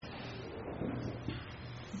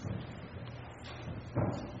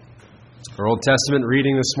Our Old Testament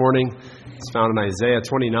reading this morning is found in Isaiah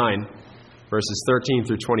 29, verses 13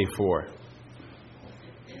 through 24.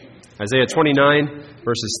 Isaiah 29,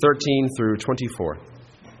 verses 13 through 24.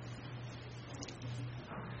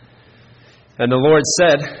 And the Lord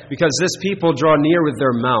said, because this people draw near with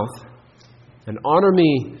their mouth and honor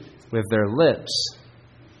me with their lips,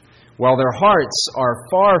 while their hearts are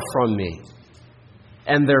far from me,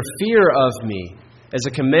 and their fear of me is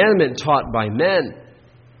a commandment taught by men.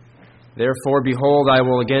 Therefore, behold, I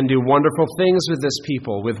will again do wonderful things with this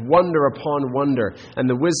people, with wonder upon wonder, and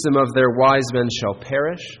the wisdom of their wise men shall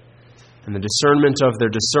perish, and the discernment of their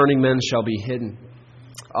discerning men shall be hidden.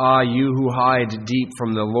 Ah, you who hide deep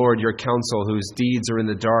from the Lord your counsel, whose deeds are in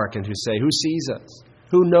the dark, and who say, who sees us?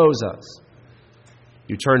 Who knows us?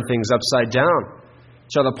 You turn things upside down.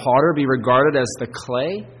 Shall the potter be regarded as the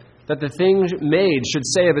clay? That the thing made should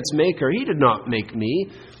say of its maker, he did not make me,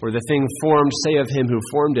 or the thing formed say of him who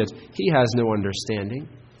formed it, he has no understanding.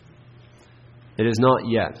 It is not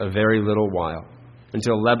yet a very little while,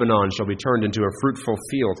 until Lebanon shall be turned into a fruitful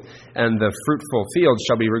field, and the fruitful field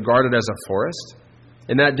shall be regarded as a forest.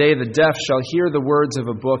 In that day the deaf shall hear the words of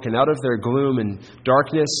a book, and out of their gloom and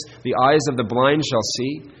darkness the eyes of the blind shall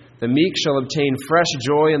see. The meek shall obtain fresh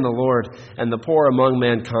joy in the Lord, and the poor among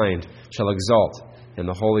mankind shall exult in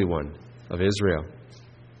the Holy One of Israel.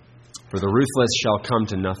 For the ruthless shall come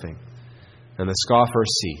to nothing, and the scoffer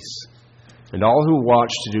cease, and all who watch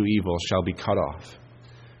to do evil shall be cut off,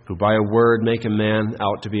 who by a word make a man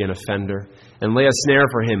out to be an offender, and lay a snare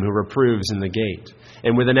for him who reproves in the gate,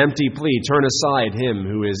 and with an empty plea turn aside him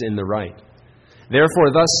who is in the right.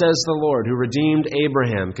 Therefore thus says the Lord, who redeemed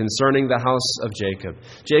Abraham concerning the house of Jacob,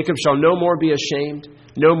 Jacob shall no more be ashamed,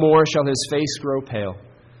 no more shall his face grow pale.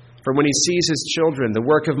 For when he sees his children, the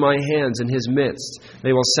work of my hands in his midst,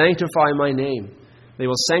 they will sanctify my name. They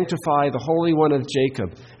will sanctify the Holy One of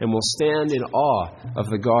Jacob, and will stand in awe of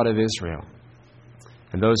the God of Israel.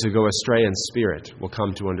 And those who go astray in spirit will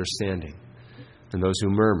come to understanding, and those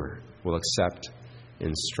who murmur will accept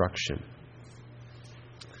instruction.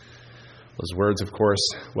 Those words, of course,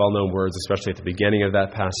 well-known words, especially at the beginning of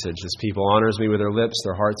that passage. This people honors me with their lips,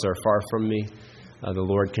 their hearts are far from me. The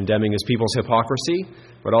Lord condemning his people's hypocrisy,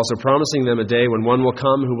 but also promising them a day when one will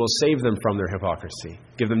come who will save them from their hypocrisy,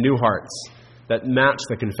 give them new hearts that match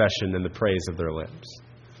the confession and the praise of their lips.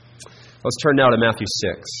 Let's turn now to Matthew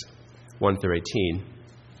 6, 1 through 18,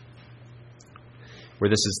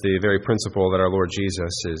 where this is the very principle that our Lord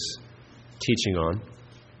Jesus is teaching on.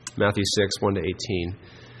 Matthew 6, 1 to 18.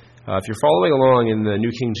 If you're following along in the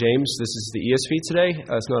New King James, this is the ESV today.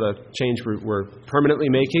 It's not a change we're permanently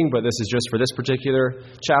making, but this is just for this particular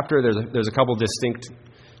chapter. There's a couple distinct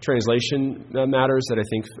translation matters that I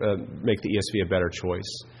think make the ESV a better choice.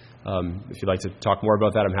 If you'd like to talk more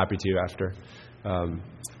about that, I'm happy to after.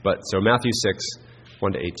 So Matthew 6,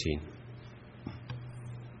 1 to 18.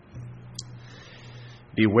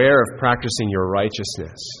 Beware of practicing your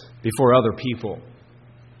righteousness before other people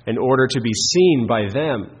in order to be seen by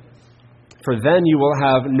them. For then you will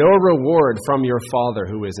have no reward from your Father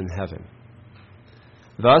who is in heaven.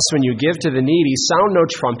 Thus, when you give to the needy, sound no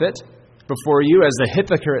trumpet before you, as the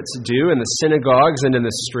hypocrites do in the synagogues and in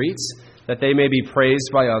the streets, that they may be praised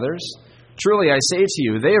by others. Truly, I say to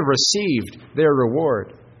you, they have received their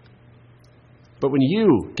reward. But when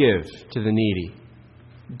you give to the needy,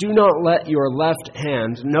 do not let your left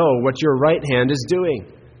hand know what your right hand is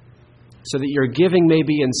doing, so that your giving may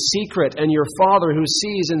be in secret, and your Father who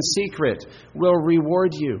sees in secret will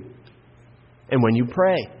reward you. And when you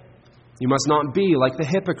pray, you must not be like the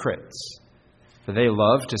hypocrites, for they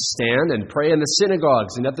love to stand and pray in the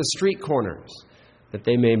synagogues and at the street corners, that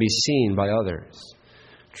they may be seen by others.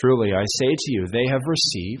 Truly, I say to you, they have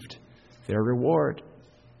received their reward.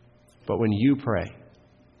 But when you pray,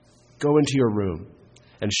 go into your room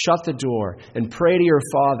and shut the door and pray to your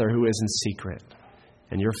Father who is in secret.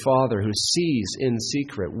 And your Father who sees in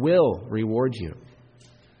secret will reward you.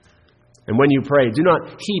 And when you pray, do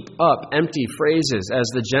not heap up empty phrases as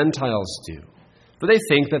the Gentiles do, for they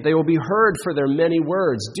think that they will be heard for their many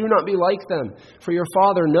words. Do not be like them, for your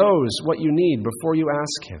Father knows what you need before you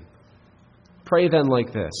ask Him. Pray then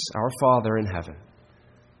like this: Our Father in heaven,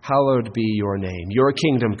 hallowed be your name. Your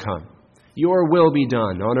kingdom come. Your will be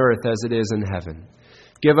done on earth as it is in heaven.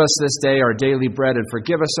 Give us this day our daily bread, and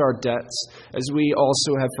forgive us our debts, as we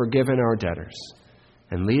also have forgiven our debtors.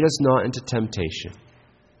 And lead us not into temptation,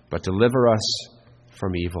 but deliver us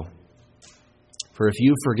from evil. For if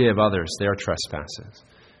you forgive others their trespasses,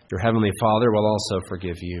 your heavenly Father will also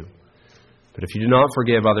forgive you. But if you do not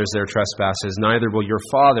forgive others their trespasses, neither will your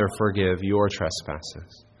Father forgive your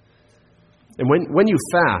trespasses. And when you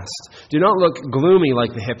fast, do not look gloomy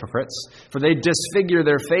like the hypocrites, for they disfigure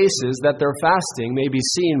their faces that their fasting may be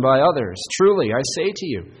seen by others. Truly, I say to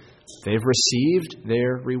you, they've received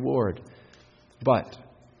their reward. But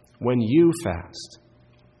when you fast,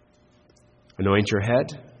 anoint your head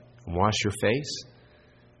and wash your face,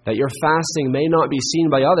 that your fasting may not be seen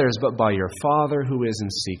by others, but by your Father who is in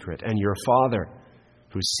secret. And your Father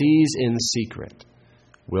who sees in secret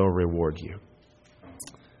will reward you.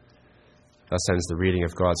 Thus ends the reading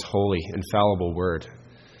of God's holy, infallible word.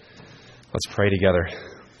 Let's pray together.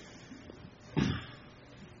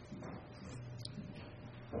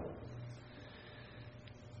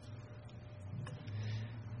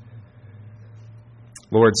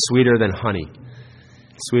 Lord, sweeter than honey,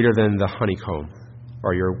 sweeter than the honeycomb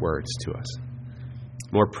are your words to us.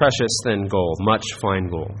 More precious than gold, much fine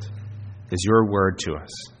gold, is your word to us.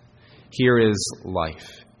 Here is life.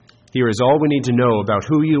 Here is all we need to know about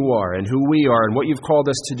who you are and who we are and what you've called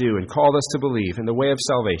us to do and called us to believe in the way of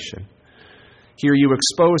salvation. Here you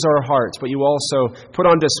expose our hearts, but you also put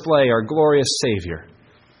on display our glorious Savior.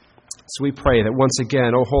 So we pray that once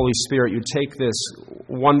again, O Holy Spirit, you take this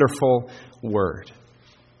wonderful word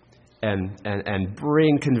and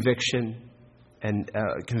bring conviction and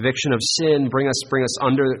conviction of sin, bring us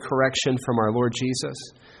under correction from our Lord Jesus,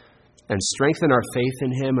 and strengthen our faith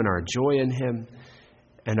in him and our joy in him,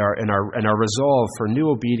 and our resolve for new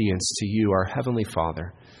obedience to you, our Heavenly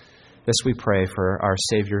Father. This we pray for our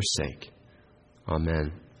Savior's sake.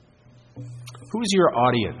 Amen. Who's your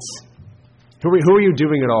audience? Who are you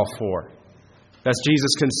doing it all for? That's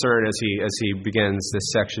Jesus' concern as he begins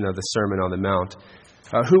this section of the Sermon on the Mount.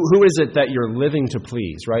 Who is it that you're living to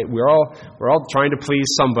please? Right? We're all trying to please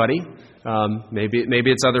somebody.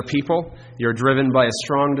 Maybe it's other people. You're driven by a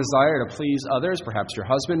strong desire to please others, perhaps your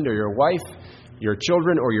husband or your wife, your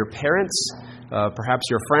children or your parents, perhaps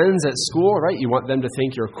your friends at school, right? You want them to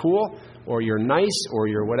think you're cool or you're nice or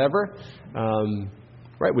you're whatever.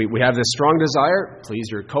 Right? We have this strong desire, please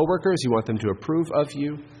your coworkers. You want them to approve of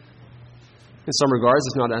you. In some regards,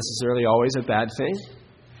 it's not necessarily always a bad thing,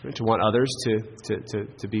 right? To want others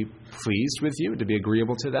to be pleased with you, to be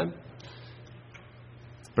agreeable to them.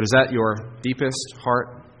 But is that your deepest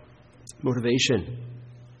heart motivation?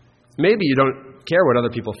 Maybe you don't care what other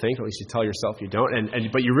people think, at least you tell yourself you don't,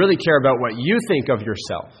 but you really care about what you think of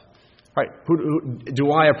yourself. Right? Who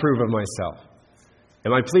do I approve of myself?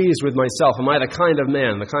 Am I pleased with myself? Am I the kind of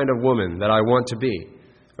man, the kind of woman that I want to be?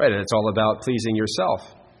 Right? And it's all about pleasing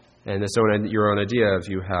yourself and your own idea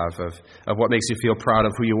of what makes you feel proud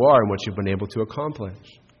of who you are and what you've been able to accomplish.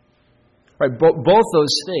 Right? Both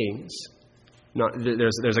those things.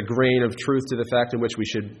 There's a grain of truth to the fact in which we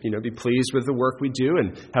should, be pleased with the work we do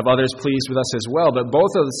and have others pleased with us as well. But both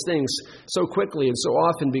of those things so quickly and so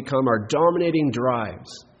often become our dominating drives.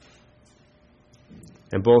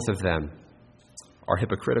 And both of them are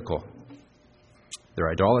hypocritical.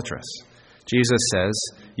 They're idolatrous. Jesus says,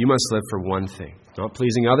 you must live for one thing. Not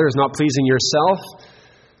pleasing others, not pleasing yourself,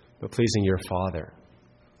 but pleasing your Father,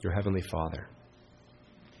 your Heavenly Father.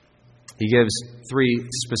 He gives three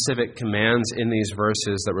specific commands in these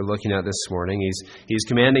verses that we're looking at this morning. He's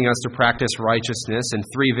commanding us to practice righteousness in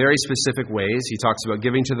three very specific ways. He talks about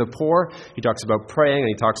giving to the poor, he talks about praying, and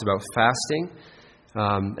he talks about fasting.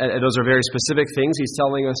 And those are very specific things he's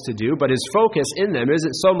telling us to do, but his focus in them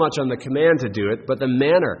isn't so much on the command to do it, but the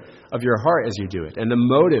manner of your heart as you do it, and the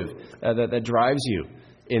motive that drives you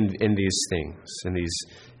in these things, in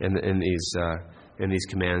these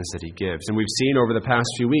commands that he gives. And we've seen over the past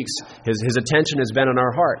few weeks, his attention has been on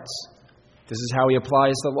our hearts. This is how he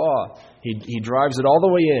applies the law. He drives it all the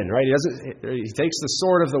way in, right? He takes the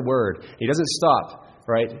sword of the word. He doesn't stop,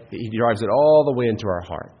 right? He drives it all the way into our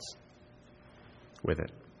hearts with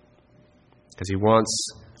it. Because he wants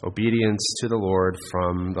obedience to the Lord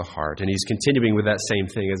from the heart. And he's continuing with that same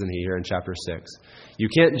thing, isn't he, here in chapter 6. You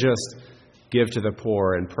can't just give to the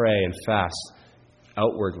poor and pray and fast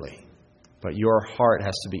outwardly. But your heart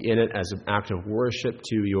has to be in it as an act of worship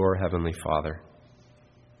to your Heavenly Father.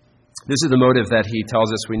 This is the motive that he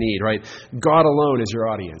tells us we need, right? God alone is your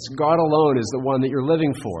audience. God alone is the one that you're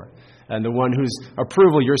living for, and the one whose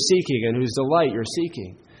approval you're seeking and whose delight you're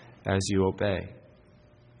seeking as you obey.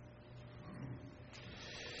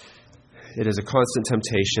 It is a constant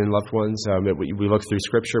temptation, loved ones. We look through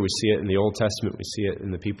Scripture. We see it in the Old Testament. We see it in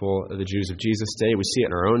the Jews of Jesus' day. We see it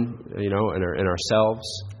in our own, in ourselves,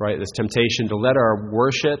 right? This temptation to let our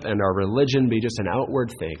worship and our religion be just an outward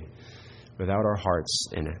thing without our hearts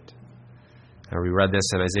in it. And we read this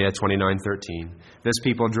in Isaiah 29:13. This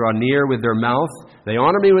people draw near with their mouth. They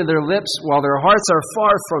honor me with their lips while their hearts are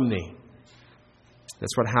far from me.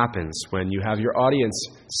 That's what happens when you have your audience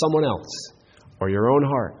someone else. or your own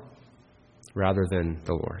heart rather than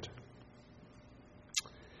the Lord.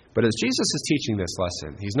 But as Jesus is teaching this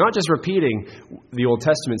lesson, he's not just repeating the Old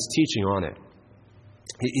Testament's teaching on it.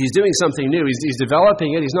 He's doing something new. He's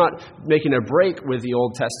developing it. He's not making a break with the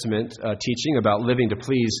Old Testament teaching about living to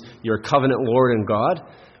please your covenant Lord and God.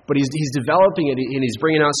 But he's developing it, and he's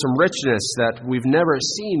bringing out some richness that we've never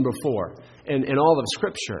seen before in all of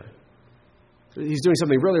Scripture. He's doing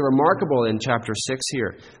something really remarkable in chapter 6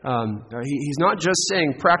 here. He's not just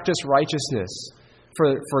saying practice righteousness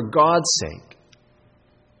for God's sake.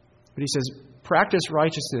 But he says practice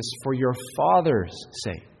righteousness for your Father's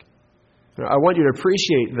sake. I want you to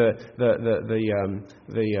appreciate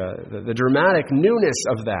the dramatic newness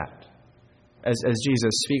of that as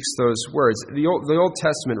Jesus speaks those words. The Old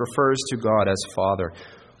Testament refers to God as Father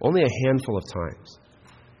only a handful of times.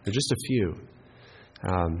 They're just a few.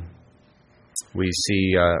 We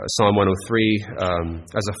see Psalm 103,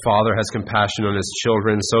 as a father has compassion on his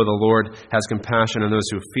children, so the Lord has compassion on those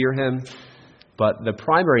who fear him. But the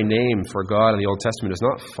primary name for God in the Old Testament is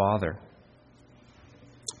not Father.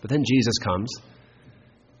 But then Jesus comes,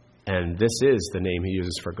 and this is the name he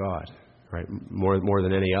uses for God, right? More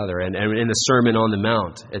than any other. And in the Sermon on the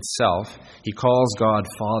Mount itself, he calls God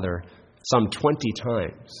Father some 20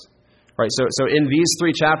 times. Right? So in these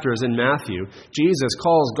 3 chapters in Matthew, Jesus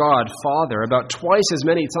calls God Father about twice as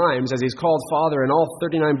many times as he's called Father in all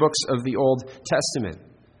 39 books of the Old Testament.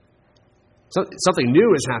 So something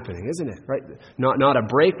new is happening, isn't it? Right? Not a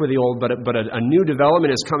break with the old, but a new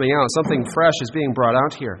development is coming out. Something fresh is being brought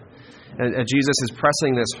out here. And Jesus is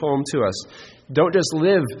pressing this home to us. Don't just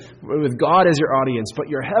live with God as your audience, but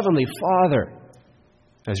your heavenly Father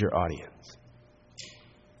as your audience.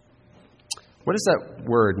 What does that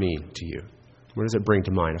word mean to you? What does it bring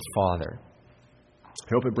to mind? A father.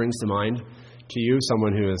 I hope it brings to mind to you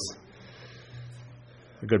someone who is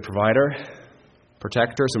a good provider,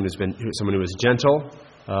 protector, someone who is gentle,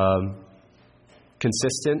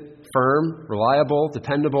 consistent, firm, reliable,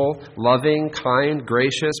 dependable, loving, kind,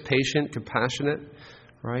 gracious, patient, compassionate,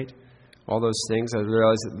 right? All those things. I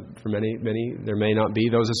realize that for many, there may not be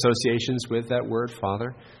those associations with that word,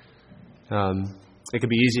 Father. It can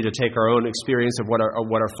be easy to take our own experience of what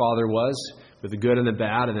our Father was, with the good and the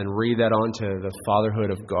bad, and then read that onto the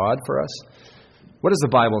fatherhood of God for us. What does the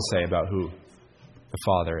Bible say about who the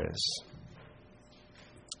Father is?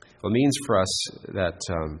 Well, it means for us that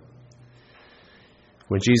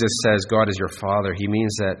when Jesus says God is your Father, he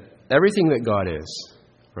means that everything that God is,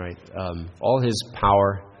 right? All his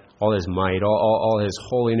power, all his might, all his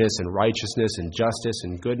holiness and righteousness and justice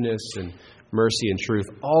and goodness and mercy and truth,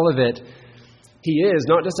 all of it, he is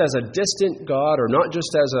not just as a distant God or not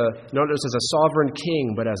just as a sovereign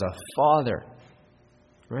king, but as a father,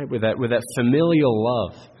 right? With that familial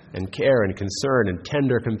love and care and concern and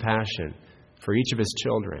tender compassion for each of his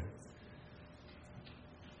children.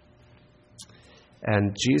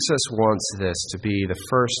 And Jesus wants this to be the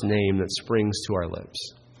first name that springs to our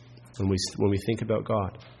lips when we think about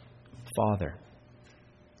God. Father.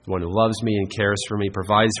 The one who loves me and cares for me,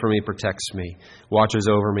 provides for me, protects me, watches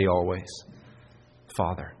over me always.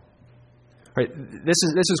 Father. Right? This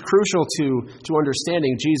is crucial to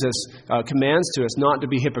understanding. Jesus commands to us not to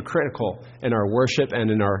be hypocritical in our worship and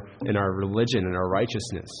in our religion and our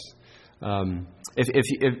righteousness.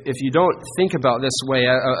 If you don't think about this way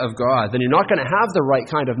of God, then you're not going to have the right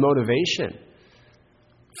kind of motivation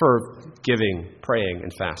for giving, praying,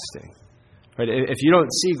 and fasting. Right? If you don't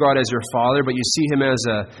see God as your Father, but you see him as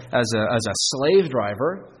a slave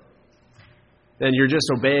driver, then you're just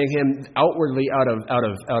obeying him outwardly out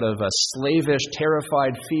of a slavish,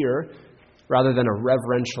 terrified fear rather than a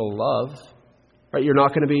reverential love. Right? You're not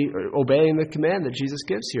going to be obeying the command that Jesus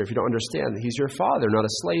gives here if you don't understand that he's your Father, not a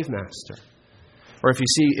slave master. Or if you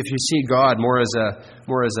see God more as a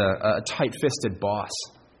tight-fisted boss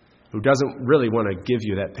who doesn't really want to give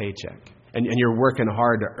you that paycheck, and you're working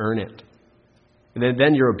hard to earn it. And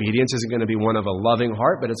then your obedience isn't going to be one of a loving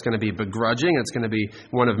heart, but it's going to be begrudging. It's going to be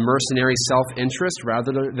one of mercenary self-interest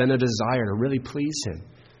rather than a desire to really please him.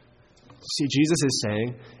 See, Jesus is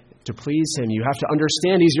saying, to please him, you have to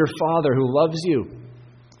understand he's your Father who loves you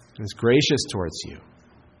and is gracious towards you,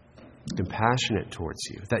 compassionate towards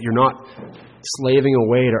you, that you're not slaving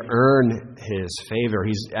away to earn his favor.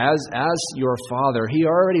 He's as your Father, he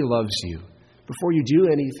already loves you before you do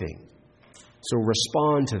anything. So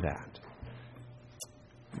respond to that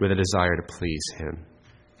with a desire to please him.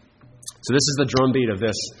 So this is the drumbeat of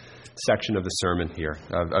this section of the sermon here,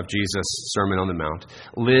 of Jesus' Sermon on the Mount.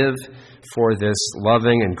 Live for this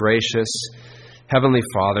loving and gracious Heavenly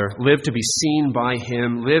Father, live to be seen by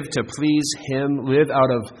Him, live to please Him, live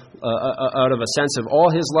out of a sense of all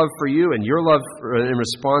His love for you and your love in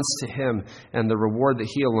response to Him and the reward that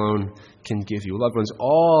He alone can give you. Loved ones,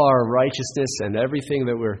 all our righteousness and everything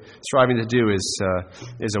that we're striving to do is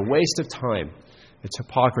a waste of time. It's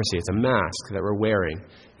hypocrisy. It's a mask that we're wearing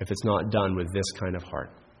if it's not done with this kind of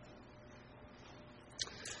heart.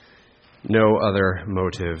 No other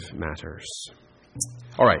motive matters.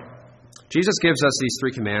 All right. Jesus gives us these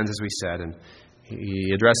three commands, as we said, and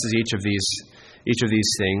He addresses each of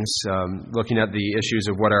these things, looking at the issues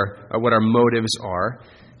of what our motives are.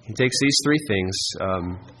 He takes these three things,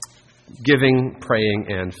 giving, praying,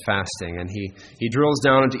 and fasting, and he drills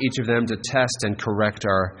down into each of them to test and correct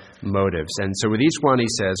our motives. And so with each one, he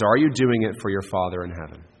says, "Are you doing it for your Father in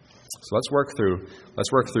heaven?" So let's work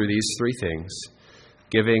through these three things: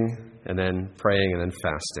 giving, and then praying, and then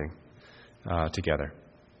fasting together.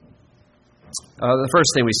 The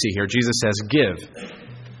first thing we see here, Jesus says, "Give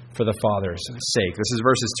for the Father's sake." This is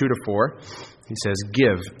verses 2 to 4. He says,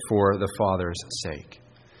 "Give for the Father's sake."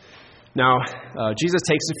 Now, Jesus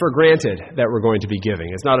takes it for granted that we're going to be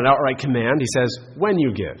giving. It's not an outright command. He says, "When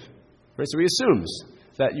you give." Right? So he assumes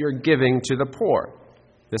that you're giving to the poor.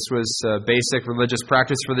 This was basic religious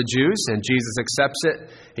practice for the Jews, and Jesus accepts it.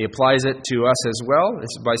 He applies it to us as well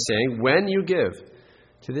by saying, "When you give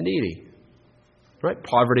to the needy." Right?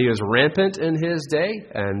 Poverty was rampant in his day,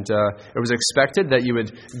 and it was expected that you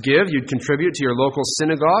would give, you'd contribute to your local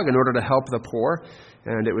synagogue in order to help the poor,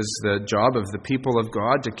 and it was the job of the people of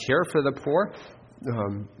God to care for the poor.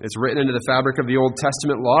 It's written into the fabric of the Old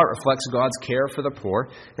Testament law. It reflects God's care for the poor,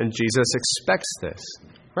 and Jesus expects this.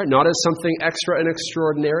 Right? Not as something extra and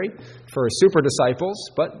extraordinary for super disciples,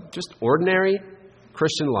 but just ordinary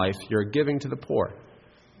Christian life. You're giving to the poor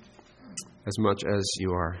as much as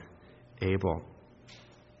you are able.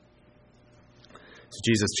 So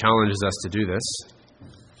Jesus challenges us to do this,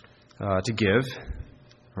 to give,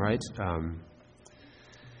 right?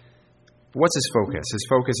 What's his focus? His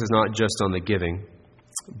focus is not just on the giving,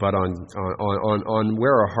 but on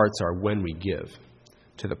where our hearts are when we give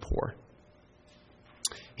to the poor.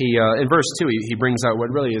 He in verse 2, he brings out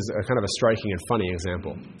what really is a kind of a striking and funny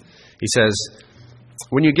example. He says,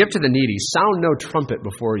 "When you give to the needy, sound no trumpet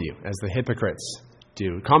before you, as the hypocrites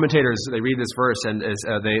do." Commentators, they read this verse and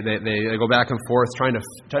they go back and forth trying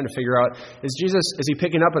to figure out, is he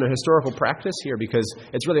picking up on a historical practice here? Because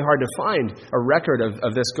it's really hard to find a record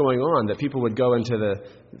of this going on, that people would go into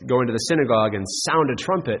the synagogue and sound a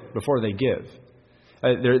trumpet before they give.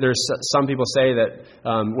 There's some people say that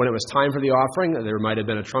when it was time for the offering, there might have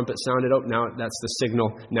been a trumpet sounded. Oh, now that's the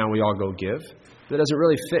signal. Now we all go give. That doesn't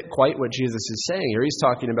really fit quite what Jesus is saying here. He's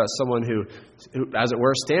talking about someone who, as it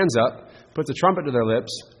were, stands up, puts a trumpet to their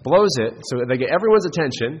lips, blows it so that they get everyone's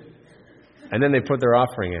attention, and then they put their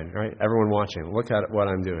offering in, right? Everyone watching. Look at what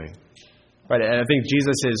I'm doing. Right? And I think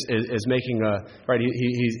Jesus is making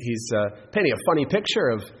he's painting a funny picture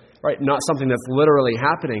of, right, not something that's literally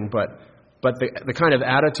happening, but the kind of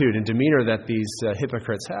attitude and demeanor that these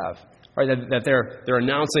hypocrites have, right? That they're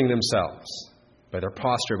announcing themselves by their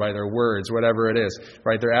posture, by their words, whatever it is,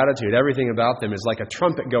 right? Their attitude, everything about them is like a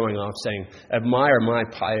trumpet going off saying, "Admire my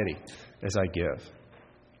piety as I give."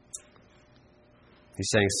 He's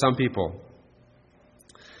saying some people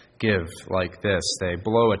give like this. They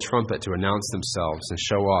blow a trumpet to announce themselves and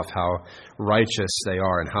show off how righteous they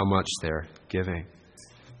are and how much they're giving.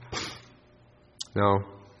 No.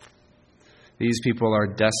 These people are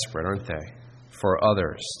desperate, aren't they, for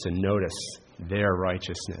others to notice their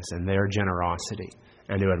righteousness and their generosity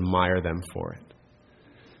and to admire them for it.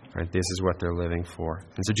 Right? This is what they're living for.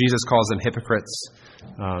 And so Jesus calls them hypocrites.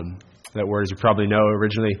 That word, as you probably know,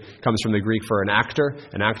 originally comes from the Greek for an actor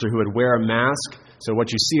who would wear a mask. So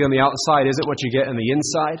what you see on the outside isn't what you get on the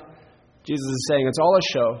inside. Jesus is saying it's all a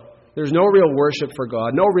show. There's no real worship for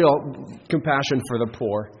God, no real compassion for the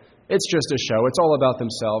poor. It's just a show. It's all about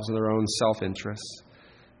themselves and their own self-interest.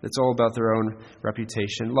 It's all about their own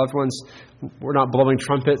reputation. Loved ones, we're not blowing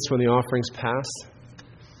trumpets when the offering's passed.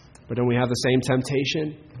 But don't we have the same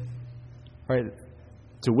temptation? Right?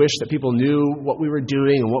 To wish that people knew what we were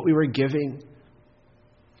doing and what we were giving,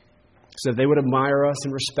 so that they would admire us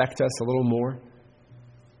and respect us a little more.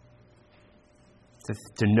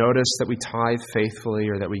 To notice that we tithe faithfully,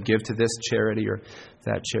 or that we give to this charity or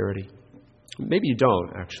that charity. Maybe you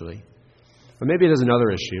don't, actually. But maybe there's another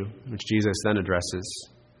issue, which Jesus then addresses.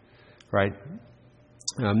 Right?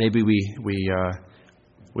 Maybe we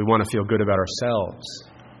want to feel good about ourselves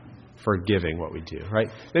for giving what we do. Right?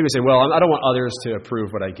 Maybe we say, well, I don't want others to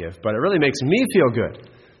approve what I give, but it really makes me feel good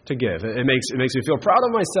to give. It makes me feel proud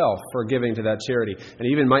of myself for giving to that charity. And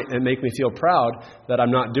even might make me feel proud that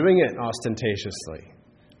I'm not doing it ostentatiously.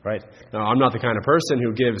 Right? Now, I'm not the kind of person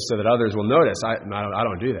who gives so that others will notice. I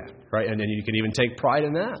don't do that. Right? And then you can even take pride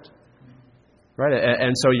in that. Right?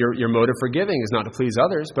 And so your motive for giving is not to please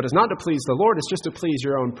others, but it's not to please the Lord. It's just to please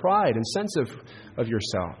your own pride and sense of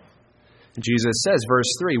yourself. And Jesus says,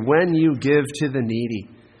 verse 3, when you give to the needy,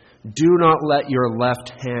 do not let your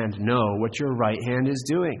left hand know what your right hand is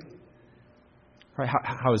doing. Right?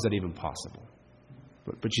 How is that even possible?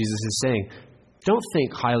 But Jesus is saying, don't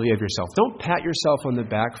think highly of yourself. Don't pat yourself on the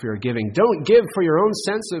back for your giving. Don't give for your own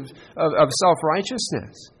sense of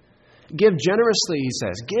self-righteousness. Give generously, he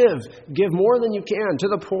says. Give more than you can to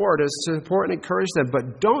the poor, to support and encourage them.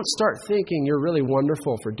 But don't start thinking you're really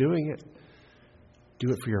wonderful for doing it. Do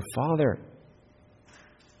it for your Father.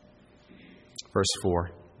 Verse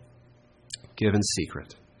 4. Give in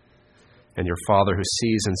secret, and your Father who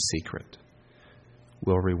sees in secret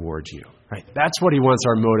will reward you. Right? That's what he wants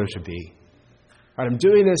our motive to be. Right? I'm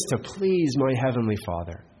doing this to please my Heavenly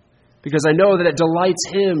Father, because I know that it delights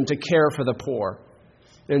Him to care for the poor.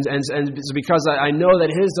 And it's because I know that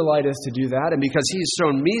His delight is to do that, and because He's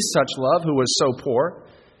shown me such love, who was so poor,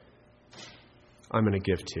 I'm going to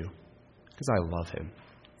give too, because I love Him.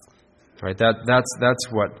 Right? That's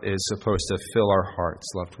what is supposed to fill our hearts,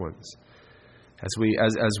 loved ones. As we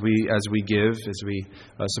give, as we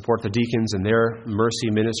support the deacons in their mercy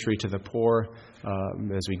ministry to the poor,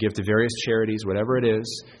 as we give to various charities, whatever it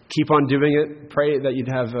is, keep on doing it. Pray that you'd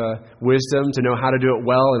have wisdom to know how to do it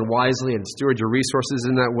well and wisely and steward your resources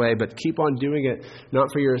in that way. But keep on doing it, not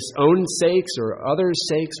for your own sakes or others'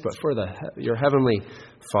 sakes, but for your Heavenly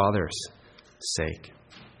Father's sake.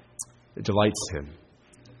 It delights Him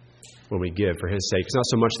when we give for His sake. It's not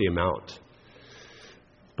so much the amount,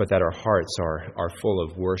 but that our hearts are full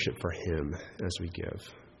of worship for Him as we give.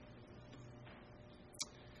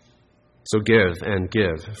 So give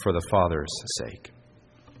for the Father's sake.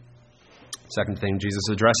 Second thing Jesus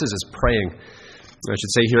addresses is praying. I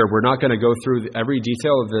should say here, we're not going to go through every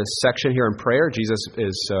detail of this section here in prayer. Jesus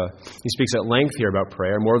he speaks at length here about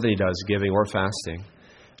prayer, more than he does giving or fasting.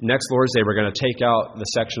 Next Lord's Day, we're going to take out the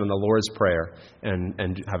section on the Lord's Prayer and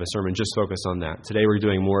have a sermon just focused on that. Today, we're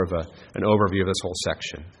doing more of an overview of this whole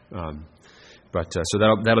section. So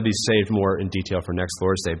that'll be saved more in detail for next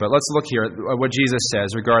Lord's Day. But let's look here at what Jesus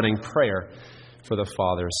says regarding prayer for the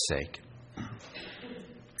Father's sake.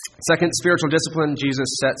 Second spiritual discipline Jesus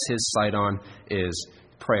sets his sight on is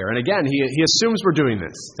prayer. And again, he assumes we're doing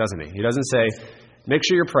this, doesn't he? He doesn't say, make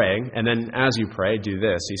sure you're praying, and then as you pray, do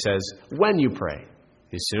this. He says, when you pray.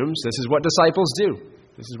 He assumes this is what disciples do.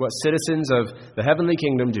 This is what citizens of the heavenly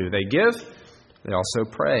kingdom do. They give, they also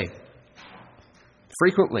pray.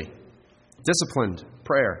 Frequently, disciplined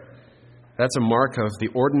prayer. That's a mark of the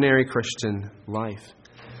ordinary Christian life.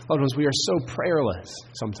 Loved ones, we are so prayerless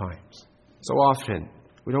sometimes, so often.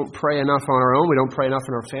 We don't pray enough on our own. We don't pray enough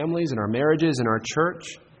in our families, in our marriages, in our church.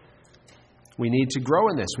 We need to grow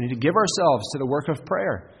in this. We need to give ourselves to the work of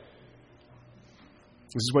prayer.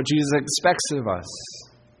 This is what Jesus expects of us.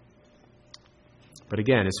 But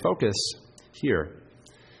again, his focus here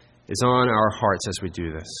is on our hearts as we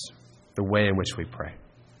do this, the way in which we pray.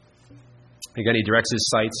 Again, he directs his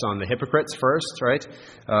sights on the hypocrites first, right?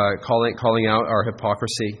 Calling out our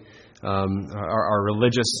hypocrisy, our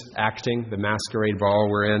religious acting, the masquerade ball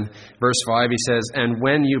we're in. Verse 5, he says, and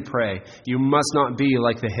when you pray, you must not be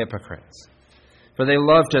like the hypocrites. For they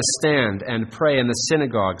love to stand and pray in the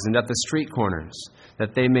synagogues and at the street corners,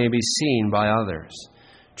 that they may be seen by others.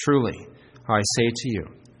 Truly, I say to you,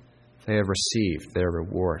 they have received their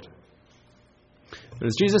reward.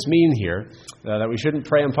 Does Jesus mean here that we shouldn't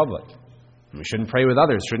pray in public? We shouldn't pray with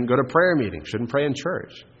others, shouldn't go to prayer meetings, shouldn't pray in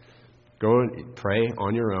church. Go and pray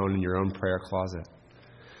on your own in your own prayer closet.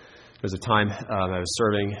 There's a time I was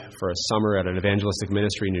serving for a summer at an evangelistic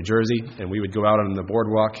ministry in New Jersey, and we would go out on the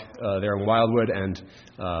boardwalk there in Wildwood, and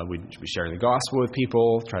we'd be sharing the gospel with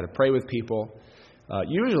people, try to pray with people.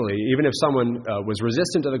 Usually, even if someone was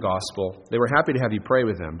resistant to the gospel, they were happy to have you pray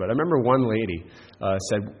with them. But I remember one lady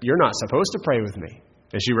said, "You're not supposed to pray with me,"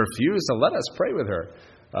 and she refused to let us pray with her.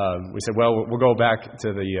 We said, "Well, we'll go back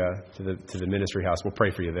to the ministry house. We'll pray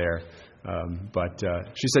for you there." But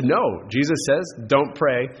she said, "No, Jesus says don't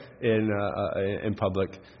pray in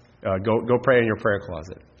public. Go pray in your prayer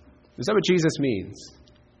closet." Is that what Jesus means?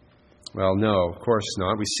 Well, no, of course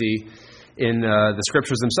not. We see in the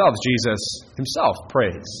Scriptures themselves, Jesus himself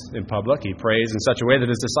prays in public. He prays in such a way that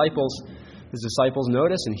his disciples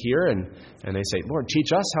notice and hear, and they say, "Lord,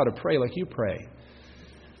 teach us how to pray like you pray."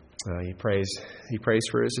 He prays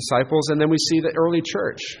for his disciples, and then we see the early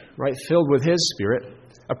church, right, filled with his Spirit,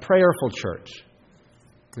 a prayerful church.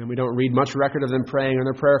 And we don't read much record of them praying in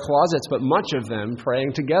their prayer closets, but much of them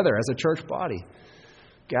praying together as a church body,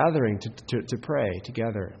 gathering to pray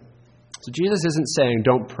together. So Jesus isn't saying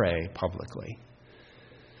don't pray publicly,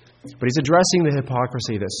 but he's addressing the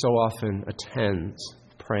hypocrisy that so often attends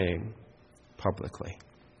praying publicly.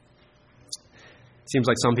 It seems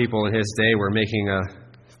like some people in his day were making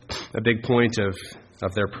a big point of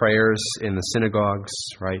their prayers in the synagogues,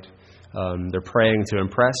 right? They're praying to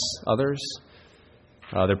impress others.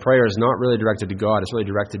 Their prayer is not really directed to God. It's really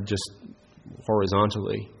directed just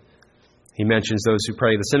horizontally. He mentions those who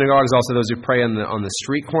pray in the synagogues, also those who pray on the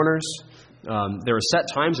street corners. There are set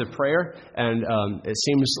times of prayer, and it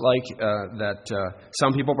seems like that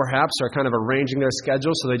some people perhaps are kind of arranging their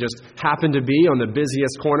schedule so they just happen to be on the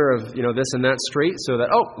busiest corner of this and that street, so that,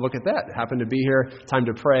 oh, look at that, happen to be here, time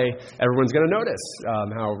to pray. Everyone's going to notice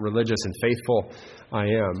how religious and faithful I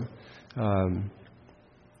am.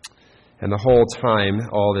 And the whole time,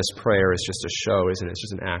 all this prayer is just a show, isn't it? It's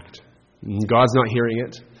just an act. God's not hearing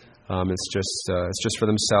it. It's just for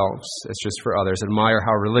themselves. It's just for others. Admire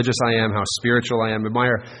how religious I am, how spiritual I am.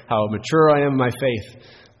 Admire how mature I am in my faith.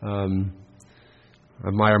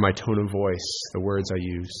 Admire my tone of voice, the words I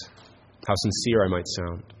use, how sincere I might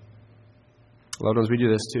sound. Loved ones, we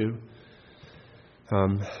do this too.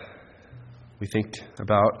 We think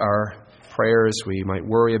about our prayers. We might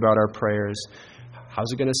worry about our prayers. How's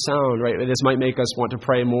it going to sound, right? This might make us want to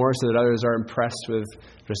pray more so that others are impressed with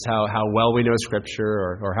just how well we know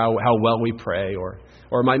Scripture or how well we pray, or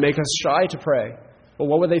it might make us shy to pray. Well,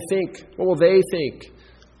 what will they think? What will they think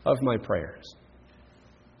of my prayers?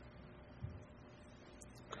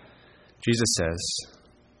 Jesus says,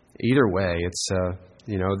 either way, it's,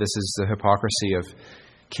 this is the hypocrisy of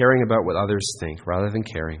caring about what others think rather than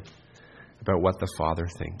caring about what the Father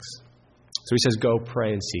thinks. So he says, go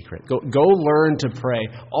pray in secret. Go learn to pray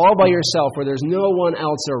all by yourself where there's no one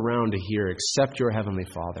else around to hear except your Heavenly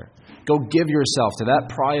Father. Go give yourself to that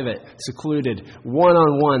private, secluded,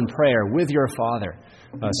 one-on-one prayer with your Father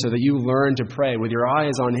so that you learn to pray with your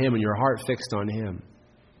eyes on Him and your heart fixed on Him.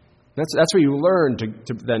 That's where you learn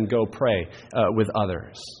to then go pray with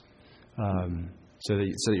others. So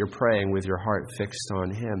that you're praying with your heart fixed on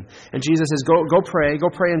Him. And Jesus says, go pray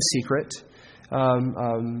in secret.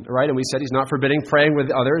 Right? And we said he's not forbidding praying with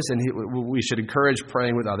others, and we should encourage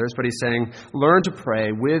praying with others, but he's saying, learn to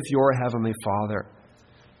pray with your Heavenly Father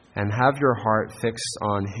and have your heart fixed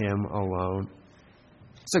on Him alone.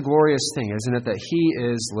 It's a glorious thing, isn't it, that He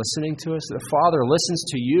is listening to us? The Father listens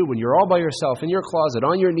to you when you're all by yourself in your closet,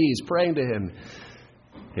 on your knees, praying to Him.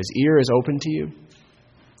 His ear is open to you.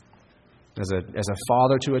 As a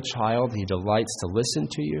father to a child, He delights to listen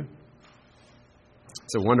to you.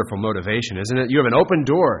 It's a wonderful motivation, isn't it? You have an open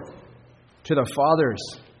door to the Father's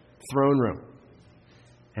throne room.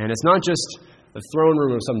 And it's not just the throne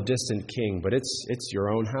room of some distant king, but it's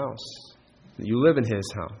your own house. You live in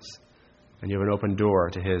His house, and you have an open door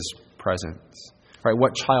to His presence. Right?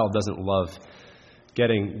 What child doesn't love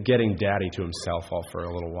getting daddy to himself all for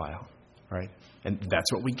a little while? Right? And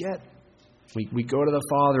that's what we get. We go to the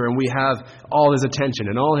Father and we have all His attention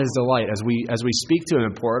and all His delight as we speak to Him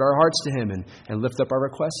and pour out our hearts to Him and lift up our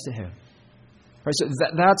requests to Him. Right, so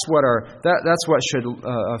that's what should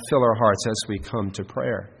fill our hearts as we come to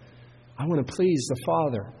prayer. I want to please the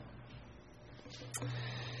Father.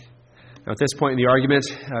 Now, at this point in the argument,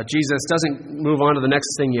 Jesus doesn't move on to the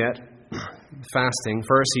next thing yet. Fasting.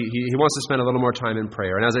 First, he wants to spend a little more time in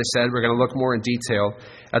prayer. And as I said, we're going to look more in detail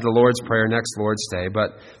at the Lord's Prayer next Lord's Day.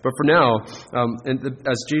 But for now,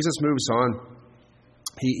 as Jesus moves on,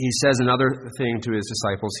 he says another thing to His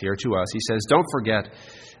disciples here, to us. He says, don't forget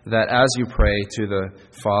that as you pray to the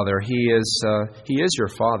Father, He is your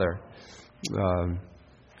Father.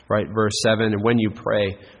 Right, verse 7, and when you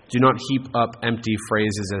pray, do not heap up empty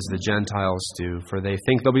phrases as the Gentiles do, for they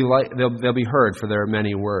think they'll be heard for their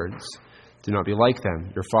many words. Do not be like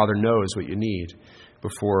them. Your Father knows what you need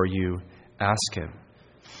before you ask Him.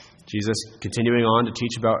 Jesus, continuing on to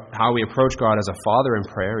teach about how we approach God as a Father in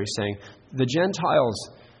prayer, He's saying, the Gentiles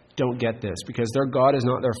don't get this because their God is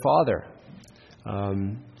not their Father.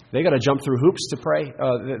 They got to jump through hoops to pray.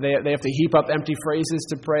 They have to heap up empty phrases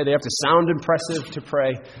to pray. They have to sound impressive to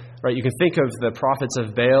pray. Right? You can think of the prophets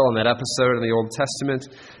of Baal in that episode in the Old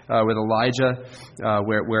Testament with Elijah,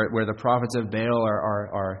 where the prophets of Baal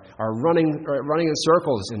are running in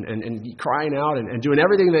circles and crying out and doing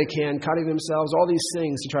everything they can, cutting themselves, all these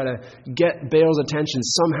things to try to get Baal's attention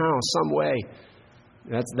somehow, some way.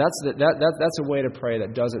 That's a way to pray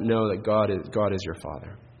that doesn't know that God is your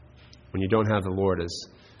Father. When you don't have the Lord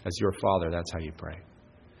as your Father, that's how you pray.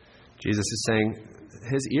 Jesus is saying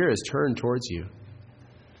His ear is turned towards you.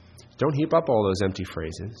 Don't heap up all those empty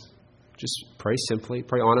phrases. Just pray simply,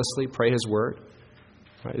 pray honestly, pray His Word.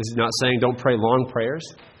 Right? This is not saying don't pray long prayers,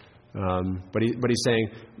 but he's saying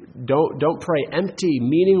don't pray empty,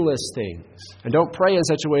 meaningless things. And don't pray in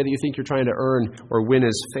such a way that you think you're trying to earn or win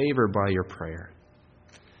His favor by your prayer.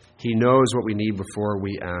 He knows what we need before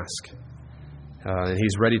we ask. And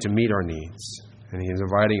He's ready to meet our needs. And He is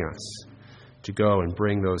inviting us to go and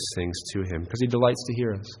bring those things to Him because He delights to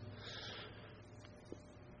hear us.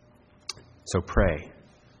 So pray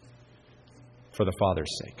for the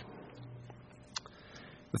Father's sake.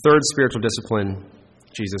 The third spiritual discipline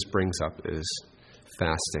Jesus brings up is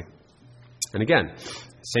fasting. And again,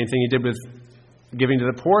 same thing He did with giving to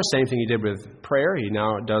the poor, same thing He did with prayer, He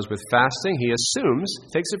now does with fasting. He assumes,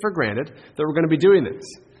 takes it for granted, that we're going to be doing this.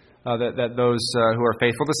 That those who are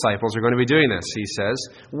faithful disciples are going to be doing this. He says,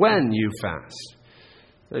 when you fast.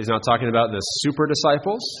 He's not talking about the super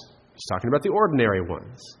disciples. He's talking about the ordinary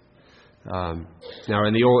ones. Now,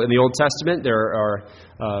 in the Old Testament, there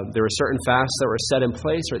were certain fasts that were set in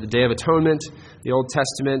place. Right, the Day of Atonement, the Old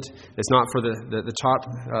Testament, it's not for the top,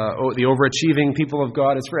 the overachieving people of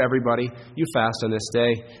God. It's for everybody. You fast on this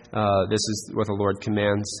day. This is what the Lord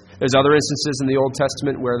commands. There's other instances in the Old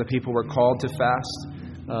Testament where the people were called to fast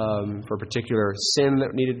for a particular sin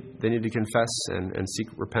that they needed to confess and seek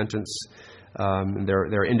repentance.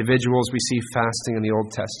 There are individuals we see fasting in the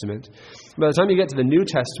Old Testament. By the time you get to the New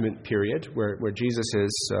Testament period, where Jesus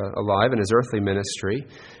is alive in His earthly ministry,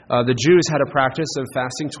 the Jews had a practice of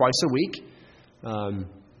fasting twice a week.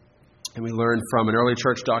 And we learned from an early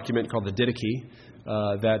church document called the Didache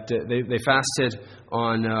that they fasted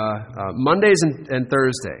on Mondays and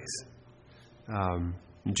Thursdays.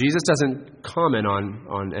 Jesus doesn't comment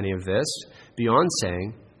on any of this beyond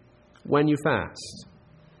saying, when you fast.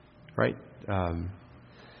 Right?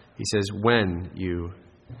 He says, when you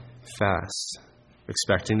fast,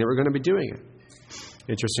 expecting that we're going to be doing it.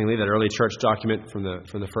 Interestingly, that early church document from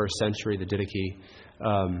the first century, the Didache,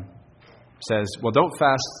 says, well, don't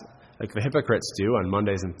fast like the hypocrites do on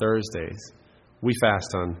Mondays and Thursdays. We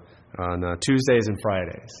fast on Tuesdays and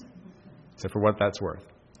Fridays. So for what that's worth.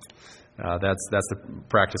 That's the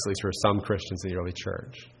practice, at least for some Christians in the early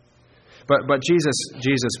church. But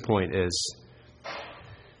Jesus' point is,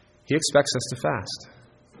 He expects us to fast.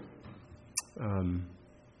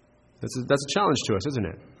 That's a challenge to us, isn't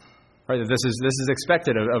it? Right? That this is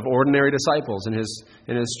expected of ordinary disciples in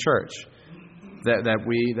His church. That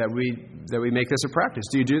we make this a practice.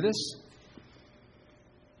 Do you do this?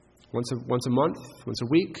 Once a month, once a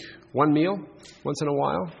week, one meal, once in a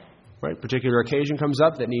while. Right? Particular occasion comes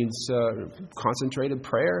up that needs concentrated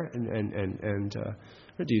prayer, and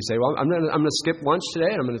or do you say, well, I'm going to skip lunch today,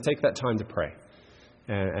 and I'm going to take that time to pray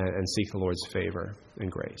and seek the Lord's favor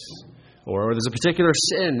and grace? Or there's a particular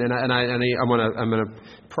sin, and I'm going to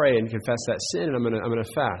pray and confess that sin, and I'm going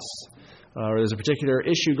to fast. Or there's a particular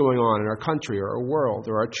issue going on in our country or our world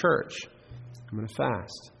or our church. I'm going to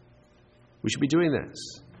fast. We should be doing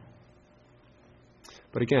this.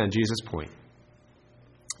 But again, Jesus' point.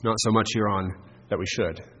 Not so much here on that we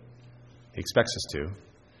should. He expects us to.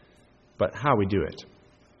 But how we do it.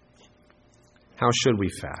 How should we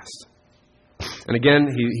fast? And again,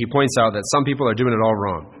 he points out that some people are doing it all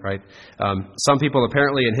wrong, right? Some people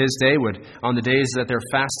apparently in his day would, on the days that they're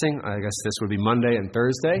fasting, I guess this would be Monday and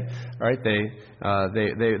Thursday, right?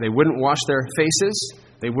 They wouldn't wash their faces.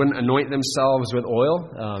 They wouldn't anoint themselves with oil.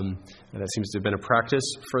 And that seems to have been a practice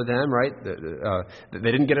for them, right?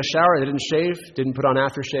 They didn't get a shower. They didn't shave. Didn't put on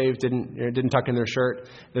aftershave. Didn't tuck in their shirt.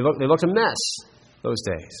 They looked a mess those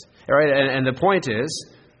days, all right? And the point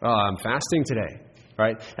is, I'm fasting today.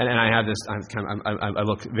 Right, and I have this. I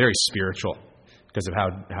look very spiritual because of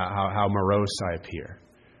how morose I appear.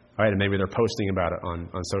 Right, and maybe they're posting about it on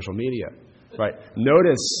social media. Right,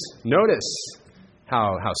 notice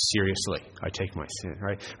how seriously I take my sin.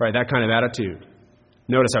 Right, that kind of attitude.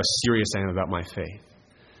 Notice how serious I am about my faith.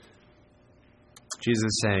 Jesus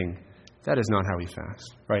is saying that is not how we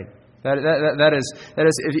fast. Right. That is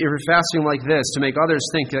if you're fasting like this to make others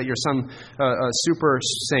think that you're some super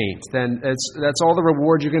saint, then that's all the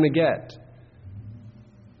reward you're going to get.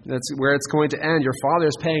 That's where it's going to end. Your Father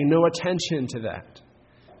is paying no attention to that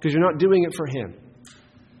because you're not doing it for Him.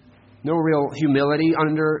 No real humility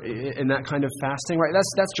in that kind of fasting, right?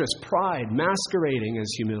 That's just pride masquerading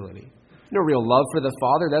as humility. No real love for the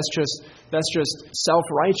Father. That's just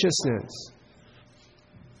self-righteousness.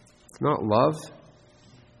 It's not love.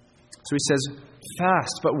 So he says,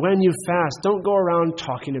 fast. But when you fast, don't go around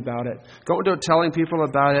talking about it. Don't go telling people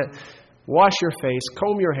about it. Wash your face,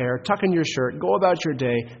 comb your hair, tuck in your shirt, go about your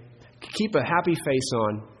day. Keep a happy face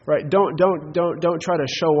on. Right? Don't try to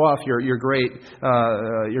show off your great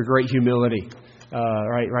humility.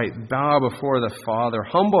 Right. Bow before the Father.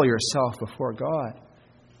 Humble yourself before God.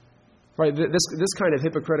 Right. This kind of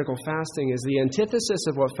hypocritical fasting is the antithesis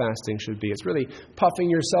of what fasting should be. It's really puffing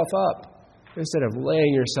yourself up instead of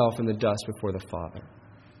laying yourself in the dust before the Father.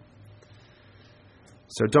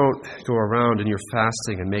 So don't go around in your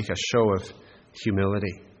fasting and make a show of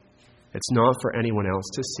humility. It's not for anyone else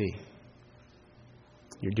to see.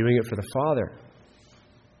 You're doing it for the Father.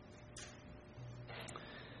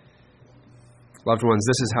 Loved ones,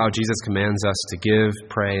 this is how Jesus commands us to give,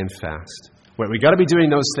 pray, and fast. We've got to be doing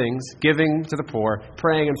those things, giving to the poor,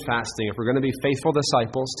 praying and fasting, if we're going to be faithful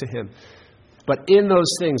disciples to Him. But in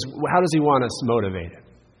those things, how does He want us motivated?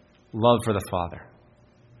 Love for the Father.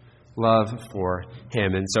 Love for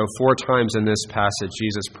Him. And so 4 times in this passage,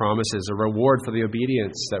 Jesus promises a reward for the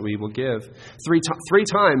obedience that we will give. Three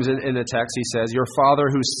times in the text, He says, your Father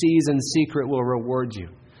who sees in secret will reward you.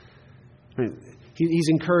 I mean, He's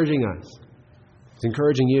encouraging us. He's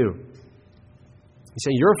encouraging you. He's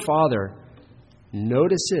saying, your Father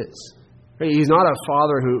notices. He's not a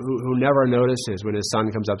father who never notices when his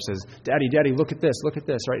son comes up and says, Daddy, look at this,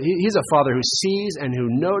 right? He's a Father who sees and who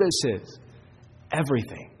notices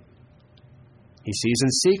everything. He sees in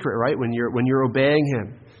secret, right? When you're obeying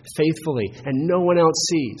Him faithfully and no one else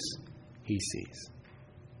sees, He sees.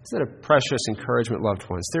 Isn't that a precious encouragement, loved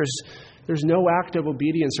ones? There's no act of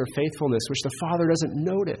obedience or faithfulness which the Father doesn't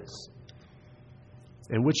notice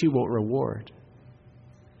and which He won't reward.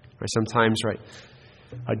 Right? Sometimes, right,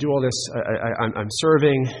 I do all this, I'm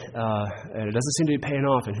serving, and it doesn't seem to be paying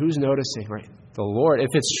off. And who's noticing, right? The Lord. If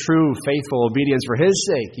it's true, faithful obedience for His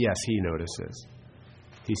sake, yes, He notices.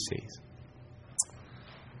 He sees.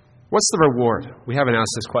 What's the reward? We haven't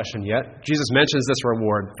asked this question yet. Jesus mentions this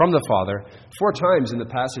reward from the Father 4 times in the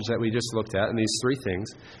passage that we just looked at in these 3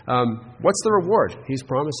 things. What's the reward He's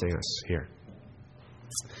promising us here?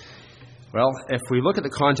 Well, if we look at the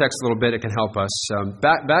context a little bit, it can help us.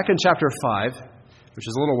 Back in chapter 5, which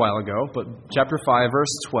is a little while ago, but chapter 5,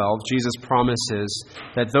 verse 12, Jesus promises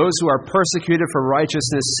that those who are persecuted for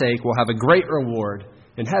righteousness' sake will have a great reward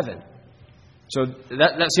in heaven. So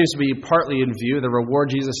that seems to be partly in view. The reward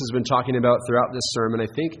Jesus has been talking about throughout this sermon, I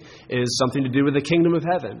think, is something to do with the kingdom of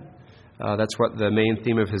heaven. That's what the main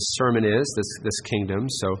theme of His sermon is, this kingdom.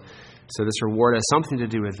 So this reward has something to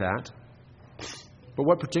do with that. But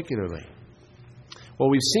what particularly? Well,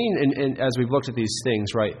 we've seen, as we've looked at these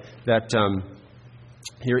things, right, that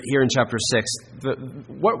here in chapter 6,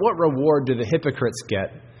 what reward do the hypocrites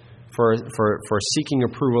get for seeking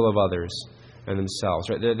approval of others and themselves?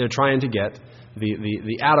 Right? They're trying to get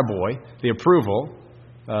the attaboy, the approval,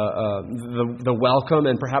 the welcome,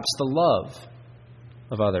 and perhaps the love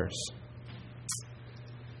of others.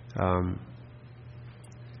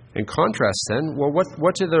 In contrast, then, well,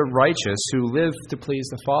 what do the righteous who live to please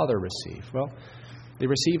the Father receive? Well, they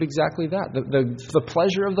receive exactly that, the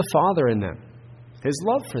pleasure of the Father in them, His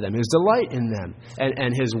love for them, His delight in them,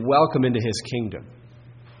 and His welcome into His kingdom.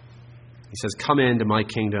 He says, come into my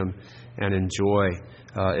kingdom and enjoy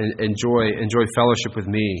fellowship with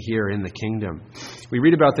me here in the kingdom. We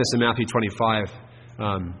read about this in Matthew 25.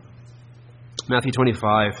 Matthew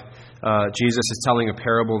 25, Jesus is telling a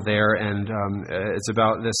parable there, and it's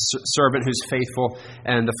about this servant who's faithful,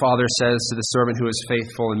 and the Father says to the servant who is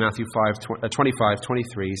faithful in Matthew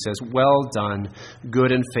 25:23, He says, well done,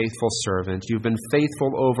 good and faithful servant. You've been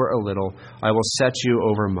faithful over a little. I will set you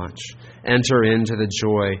over much. Enter into the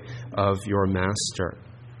joy of your master.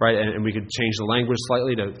 Right, and we could change the language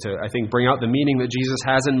slightly to I think, bring out the meaning that Jesus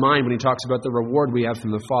has in mind when He talks about the reward we have from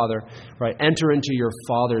the Father. Right, enter into your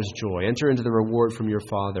Father's joy. Enter into the reward from your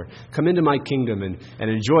Father. Come into my kingdom and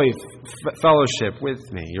enjoy fellowship with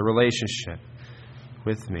me, your relationship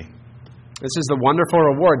with me. This is the wonderful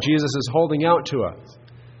reward Jesus is holding out to us,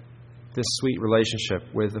 this sweet relationship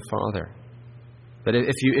with the Father. But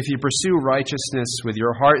if you pursue righteousness with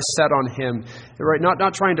your heart set on Him, right,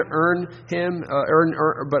 not trying to earn Him,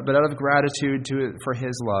 but out of gratitude for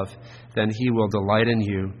His love, then He will delight in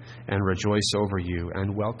you and rejoice over you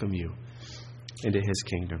and welcome you into His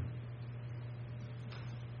kingdom.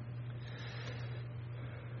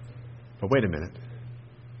 But wait a minute.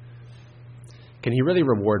 Can He really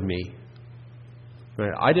reward me?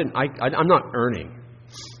 I'm not earning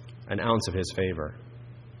an ounce of His favor.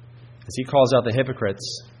 As He calls out the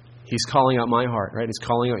hypocrites, He's calling out my heart, right? He's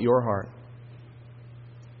calling out your heart.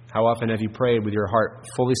 How often have you prayed with your heart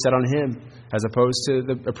fully set on Him as opposed to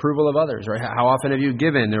the approval of others, right? How often have you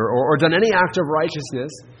given or done any act of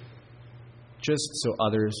righteousness just so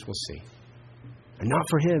others will see? And not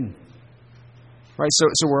for Him. Right?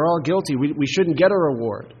 So we're all guilty. We shouldn't get a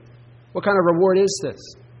reward. What kind of reward is this?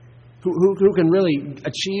 Who can really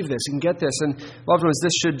achieve this and get this? And loved ones,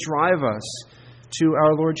 this should drive us to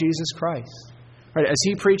our Lord Jesus Christ. Right? As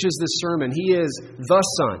he preaches this sermon, he is the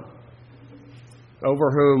Son,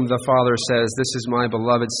 over whom the Father says, "This is my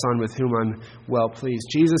beloved Son with whom I'm well pleased."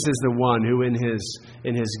 Jesus is the one who in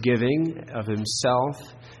his giving of himself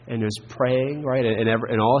and his praying, right,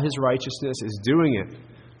 and all his righteousness is doing it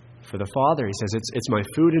for the Father. He says, it's my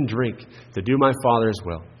food and drink to do my Father's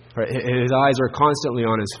will. Right? His eyes are constantly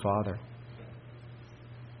on his Father.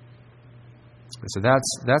 And so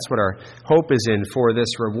that's what our hope is in for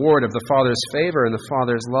this reward of the Father's favor and the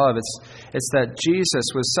Father's love. It's that Jesus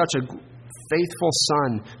was such a faithful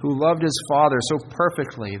Son who loved his Father so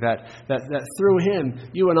perfectly that through him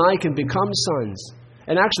you and I can become sons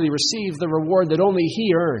and actually receive the reward that only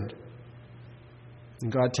he earned.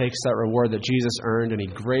 And God takes that reward that Jesus earned and he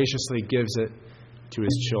graciously gives it to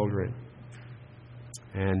his children.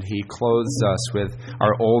 And he clothes us with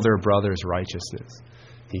our older brother's righteousness.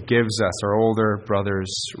 He gives us our older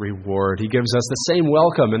brother's reward. He gives us the same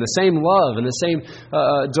welcome and the same love and the same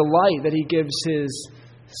delight that he gives his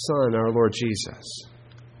Son, our Lord Jesus.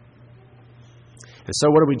 And so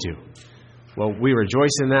what do? Well, we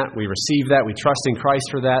rejoice in that. We receive that. We trust in Christ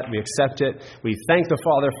for that. We accept it. We thank the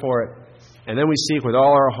Father for it. And then we seek with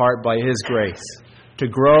all our heart by his grace to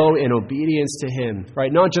grow in obedience to him.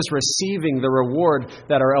 Right? Not just receiving the reward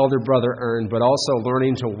that our elder brother earned, but also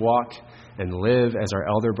learning to walk and live as our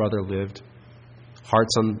elder brother lived.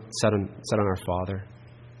 Hearts set on our Father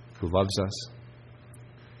who loves us.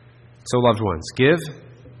 So, loved ones, give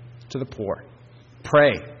to the poor.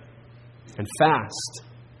 Pray and fast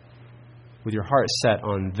with your heart set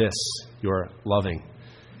on this, your loving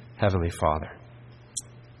Heavenly Father.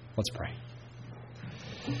 Let's pray.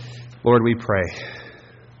 Lord, we pray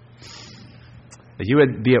that you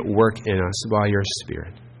would be at work in us by your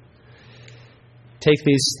Spirit. Take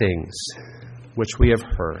these things which we have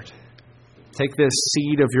heard. Take this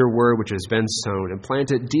seed of your word which has been sown and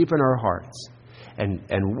plant it deep in our hearts. And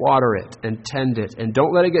water it and tend it. And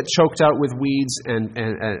don't let it get choked out with weeds and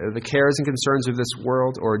the cares and concerns of this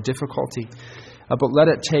world or difficulty. But let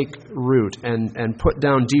it take root and put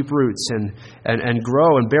down deep roots and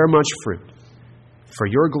grow and bear much fruit. For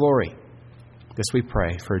your glory. This we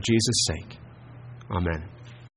pray for Jesus' sake. Amen.